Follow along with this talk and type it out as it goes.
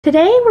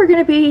Today we're going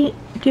to be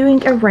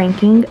doing a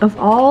ranking of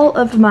all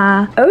of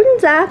my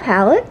Oden's Eye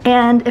palette,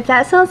 and if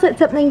that sounds like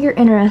something you're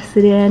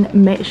interested in,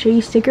 make sure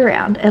you stick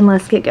around and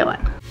let's get going.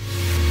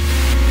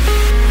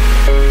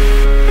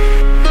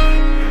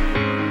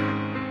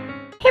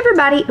 Hey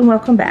everybody, and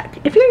welcome back.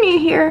 If you're new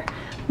here,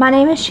 my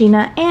name is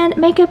Sheena and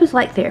makeup is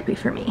like therapy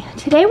for me.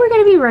 Today we're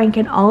going to be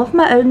ranking all of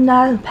my Oden's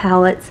Eye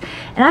palettes,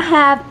 and I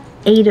have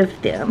 8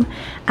 of them.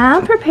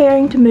 I'm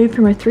preparing to move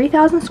from a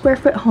 3,000 square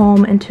foot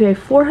home into a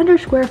 400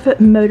 square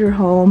foot motor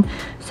home,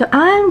 so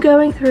I'm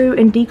going through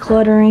and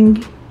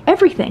decluttering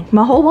everything,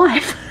 my whole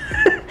life.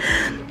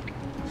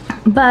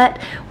 But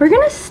we're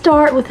gonna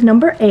start with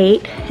number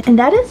 8, and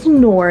that is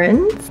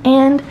Noren's.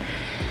 And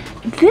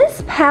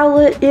this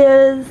palette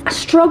is, I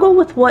struggle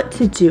with what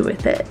to do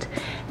with it.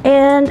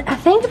 And I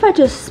think if I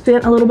just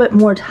spent a little bit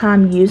more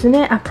time using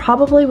it, I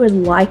probably would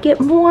like it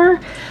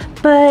more.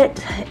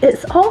 But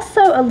it's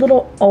also a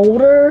little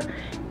older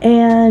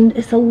and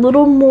it's a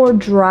little more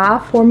dry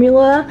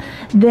formula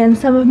than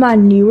some of my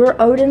newer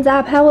Oden's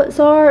Eye palettes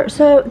are.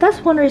 So that's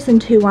one reason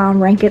too why I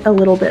rank it a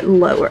little bit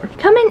lower.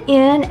 Coming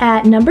in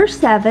at number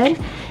 7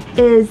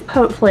 is,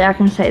 hopefully I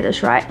can say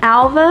this right,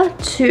 Alva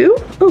 2.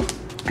 Ooh,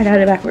 I got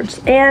it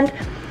backwards. And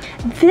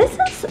this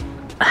is,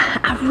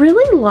 I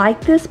really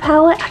like this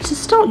palette. I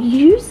just don't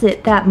use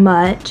it that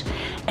much,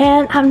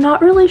 and I'm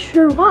not really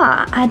sure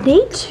why. I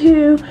need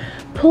to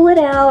pull it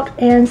out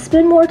and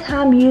spend more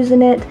time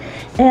using it.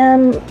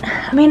 And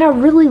I mean, I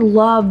really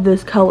love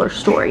this color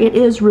story. It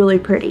is really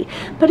pretty,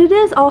 but it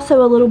is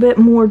also a little bit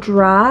more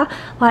dry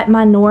like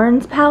my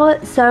Noren's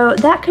palette, so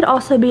that could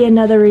also be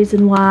another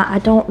reason why I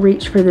don't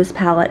reach for this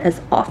palette as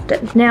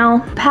often. Now,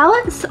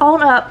 palettes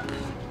on up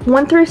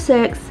 1 through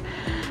 6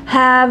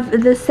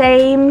 have the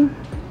same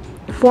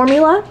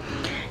formula,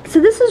 so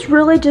this is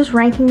really just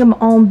ranking them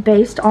on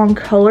based on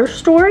color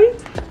story.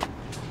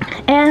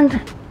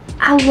 And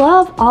I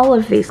love all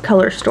of these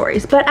color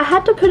stories, but I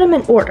had to put them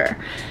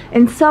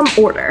in some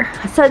order.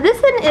 So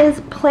this one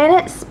is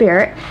Planet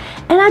Spirit,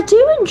 and I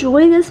do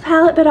enjoy this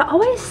palette, but I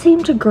always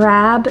seem to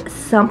grab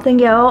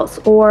something else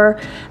or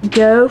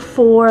go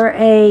for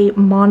a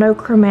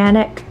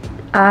monochromatic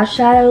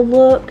eyeshadow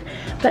look.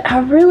 But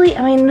I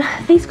mean,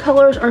 these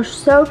colors are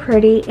so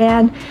pretty,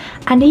 and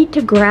I need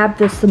to grab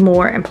this some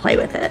more and play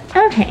with it.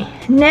 Okay,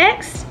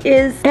 next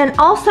is, and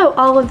also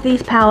all of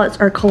these palettes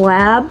are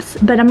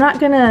collabs, but I'm not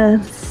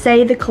gonna say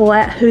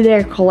who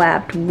they're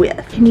collabed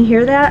with. Can you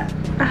hear that?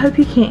 I hope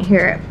you can't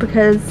hear it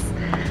because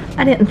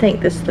I didn't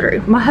think this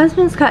through. My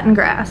husband's cutting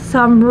grass, so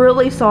I'm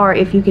really sorry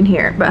if you can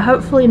hear it, but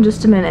hopefully in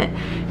just a minute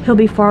he'll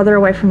be farther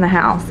away from the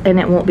house and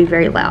it won't be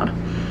very loud.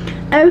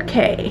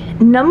 Okay,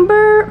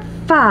 number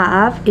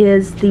 5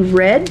 is the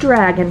Red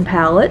Dragon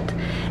palette,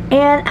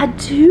 and I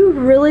do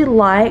really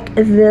like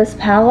this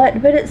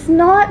palette, but it's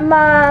not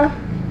my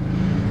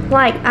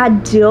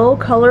ideal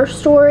color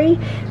story.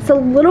 It's a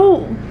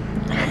little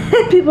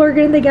people are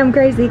gonna think I'm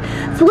crazy.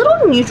 It's a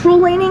little neutral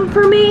leaning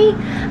for me.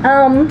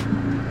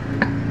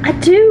 I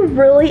do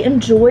really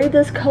enjoy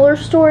this color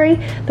story,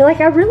 but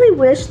I really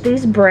wish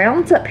these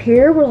browns up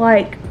here were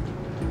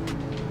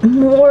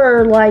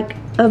more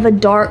of a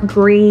dark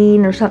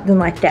green or something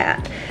like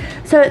that.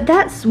 So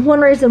that's one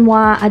reason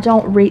why I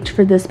don't reach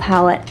for this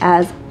palette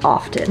as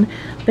often.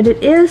 But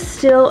it is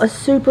still a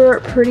super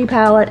pretty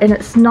palette, and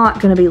it's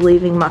not going to be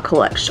leaving my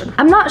collection.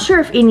 I'm not sure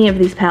if any of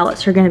these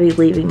palettes are going to be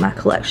leaving my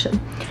collection.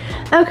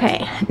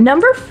 Okay,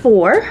 number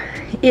 4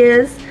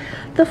 is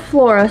the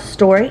Flora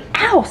story.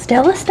 Ow,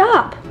 Stella,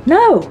 stop.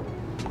 No,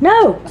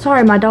 no.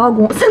 Sorry, my dog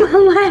wants in my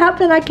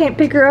lap and I can't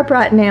pick her up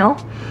right now.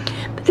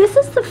 This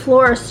is the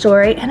Flora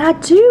story, and I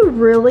do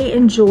really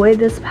enjoy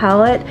this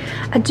palette.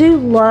 I do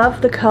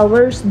love the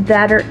colors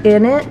that are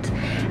in it.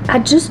 I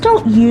just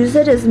don't use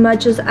it as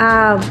much as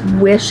I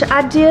wish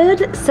I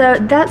did, so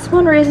that's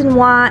one reason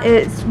why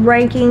it's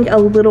ranking a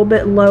little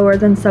bit lower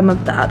than some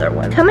of the other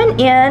ones. Coming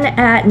in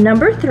at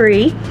number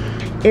 3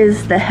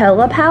 is the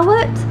Hela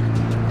palette.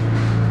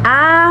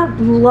 I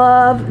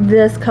love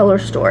this color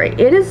story.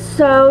 It is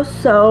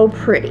so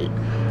pretty.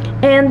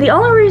 And the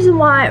only reason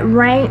why it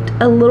ranked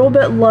a little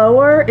bit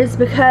lower is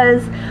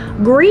because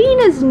green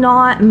is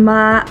not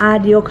my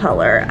ideal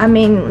color. I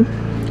mean,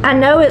 I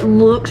know it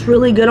looks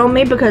really good on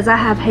me because I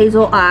have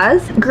hazel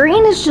eyes.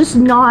 Green is just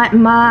not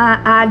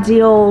my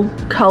ideal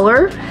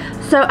color,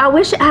 so I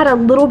wish it had a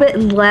little bit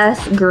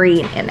less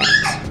green in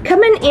it.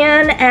 Coming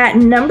in at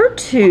number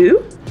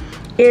 2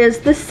 is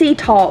the Sea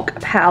Talk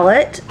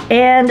palette,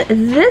 and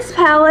this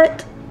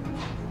palette,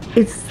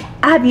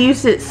 I've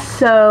used it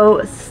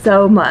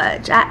so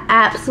much. I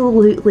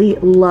absolutely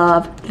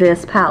love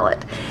this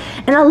palette.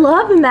 And I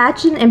love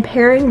matching and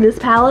pairing this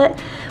palette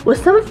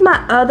with some of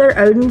my other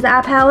Oden's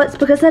Eye palettes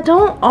because I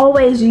don't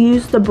always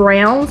use the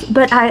browns,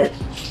 but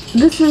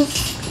this is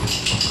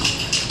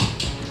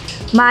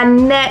my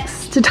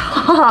next to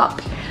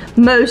top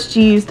most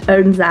used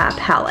Oden's Eye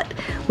palette,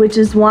 which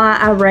is why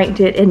I ranked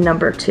it in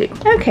number 2.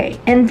 Okay,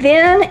 and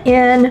then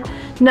in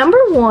number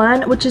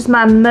 1, which is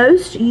my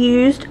most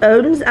used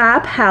Oden's Eye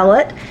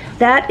palette,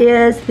 that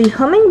is the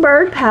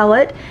Hummingbird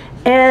palette.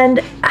 And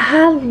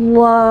I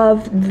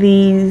love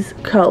these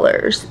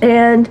colors,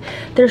 and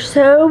they're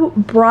so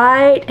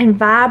bright and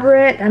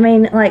vibrant. I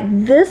mean, like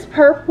this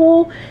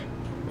purple,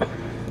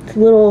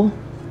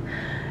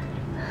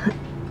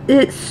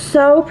 it's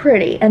so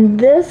pretty. And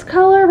this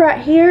color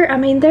right here, I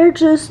mean, they're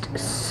just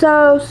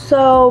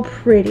so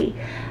pretty.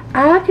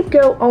 I could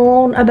go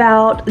on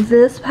about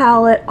this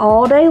palette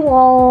all day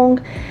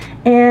long,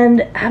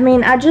 and I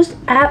mean, I just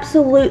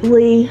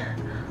absolutely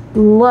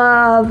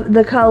love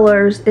the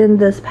colors in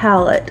this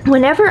palette.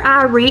 Whenever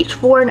I reach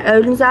for an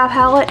Oden's Eye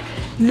palette,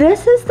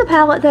 this is the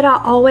palette that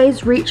I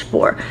always reach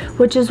for,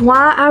 which is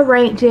why I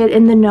ranked it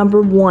in the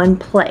 #1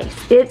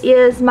 place. It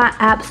is my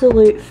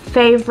absolute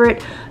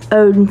favorite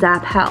Oden's Eye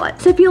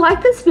palette. So if you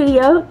like this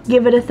video,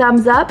 give it a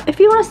thumbs up. If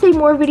you want to see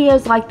more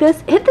videos like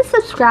this, hit the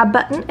subscribe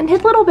button and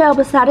hit the little bell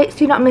beside it so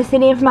you don't miss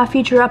any of my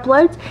future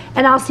uploads.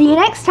 And I'll see you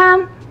next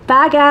time.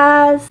 Bye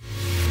guys.